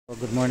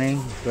Good morning.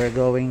 We're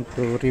going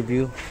to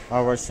review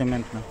our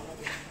cement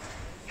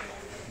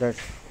that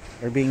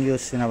are being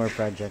used in our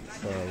project.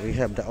 So we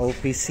have the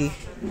OPC,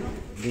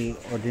 the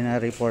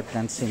ordinary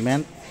Portland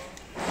cement.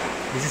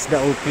 This is the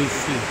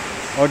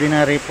OPC,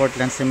 ordinary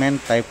Portland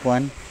cement type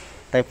 1.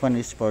 Type 1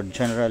 is for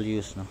general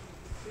use,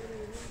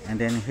 and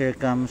then here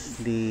comes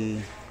the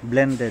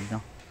blended.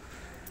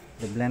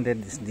 The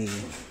blended is the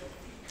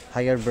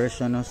higher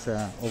version of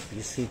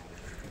OPC,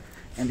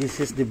 and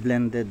this is the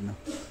blended.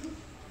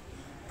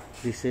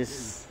 This is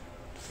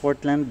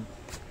Portland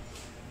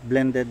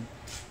blended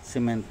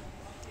cement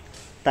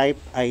type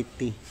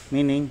IT,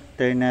 meaning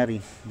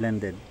ternary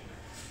blended.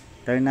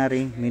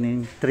 Ternary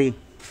meaning 3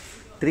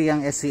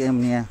 ang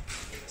SEM niya.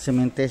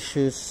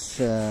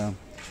 Cementitious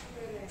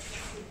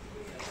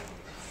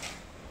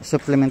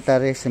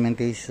supplementary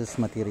cementitious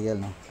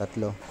material,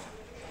 tatlo.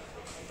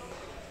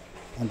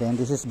 And then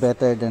this is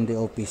better than the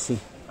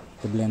OPC,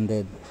 the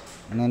blended.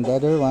 And then the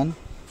other one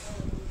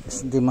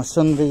is the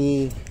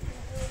Masonry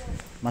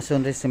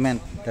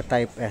Cement, the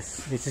Type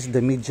S. This is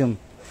the medium,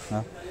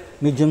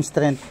 medium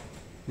strength.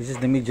 This is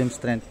the medium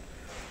strength.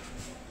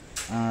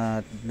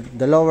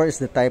 The lower is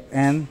the Type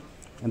N,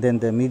 and then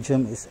the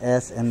medium is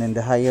S, and then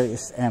the higher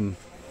is M.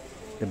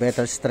 The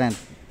better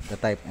strength, the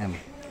Type M.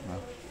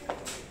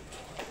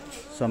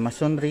 So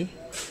Masonry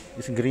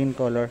is green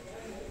color,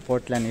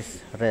 Portland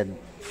is red.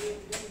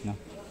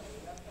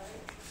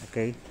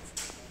 Okay.